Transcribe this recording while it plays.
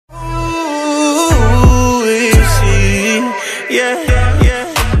Hey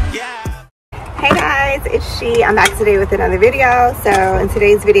guys, it's She. I'm back today with another video. So in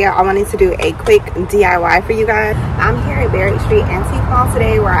today's video, I wanted to do a quick DIY for you guys. I'm here at Barrett Street Antique Mall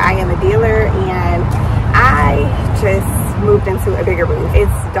today, where I am a dealer, and I just moved into a bigger booth.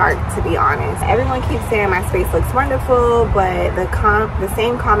 It's dark, to be honest. Everyone keeps saying my space looks wonderful, but the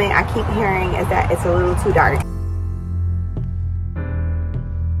same comment I keep hearing is that it's a little too dark.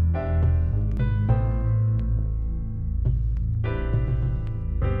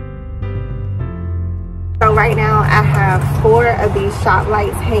 So right now I have 4 of these shop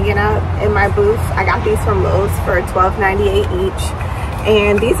lights hanging up in my booth. I got these from Lowe's for $12.98 each.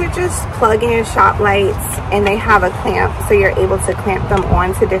 And these are just plug-in shop lights, and they have a clamp, so you're able to clamp them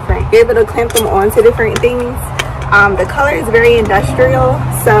onto different things. The color is very industrial,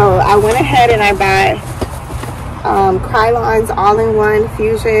 so I went ahead and I bought Krylon's all-in-one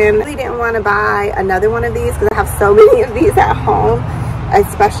fusion. I really didn't want to buy another one of these because I have so many of these at home.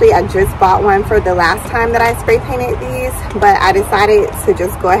 Especially, I just bought one for the last time that I spray painted these, but I decided to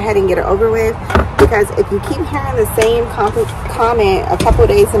just go ahead and get it over with, because if you keep hearing the same comment a couple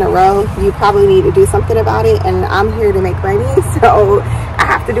days in a row, you probably need to do something about it. And I'm here to make money, so I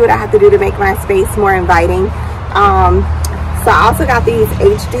have to do what I have to do to make my space more inviting. So I also got these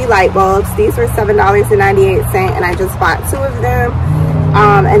HD light bulbs. These were $7.98, and I just bought 2 of them.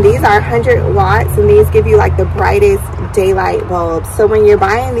 And these are 100 watts, and these give you like the brightest daylight bulbs. So when you're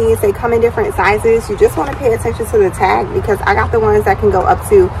buying these, they come in different sizes. You just want to pay attention to the tag, because I got the ones that can go up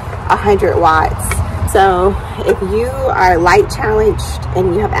to 100 watts. So if you are light challenged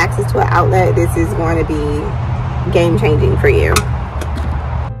and you have access to an outlet, this is going to be game changing for you.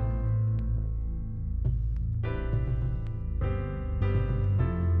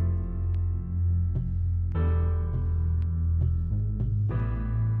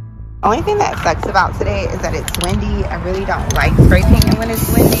 Only thing that sucks about today is that it's windy. I really don't like spray painting when it's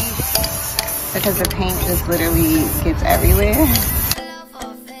windy, because the paint just literally gets everywhere.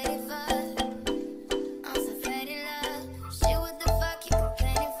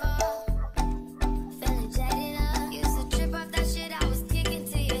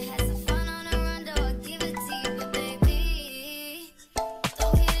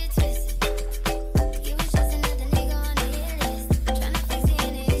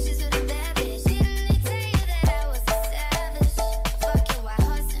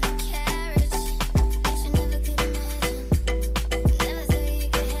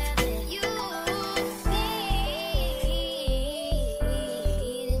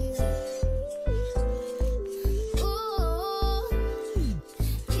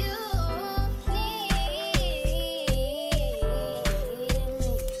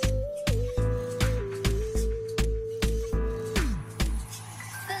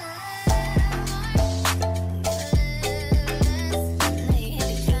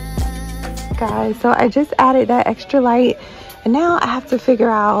 Guys, so I just added that extra light, and now I have to figure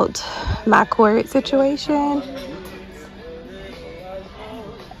out my cord situation.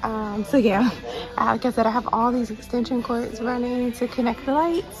 So yeah, like I said, I have all these extension cords running to connect the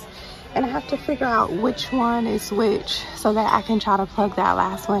lights, and I have to figure out which one is which so that I can try to plug that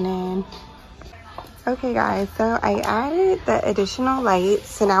last one in. Okay guys, so I added the additional lights,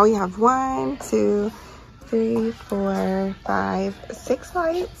 so now we have 1, 2, 3, 4, 5, 6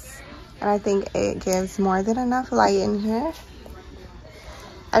 lights. And I think it gives more than enough light in here.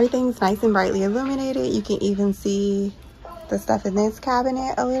 Everything's nice and brightly illuminated. You can even see the stuff in this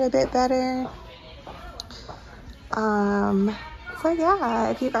cabinet a little bit better. So yeah,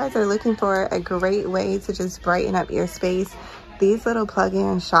 if you guys are looking for a great way to just brighten up your space, these little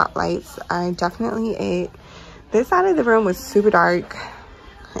plug-in shop lights are definitely it. This side of the room was super dark.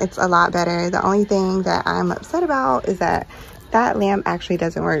 It's a lot better. The only thing that I'm upset about is that lamp actually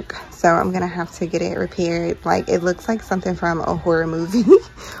doesn't work, so I'm gonna have to get it repaired. Like, it looks like something from a horror movie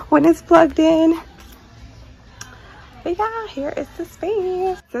when it's plugged in. But yeah, here is the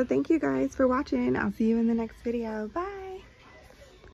space. So thank you guys for watching. I'll see you in the next video. Bye.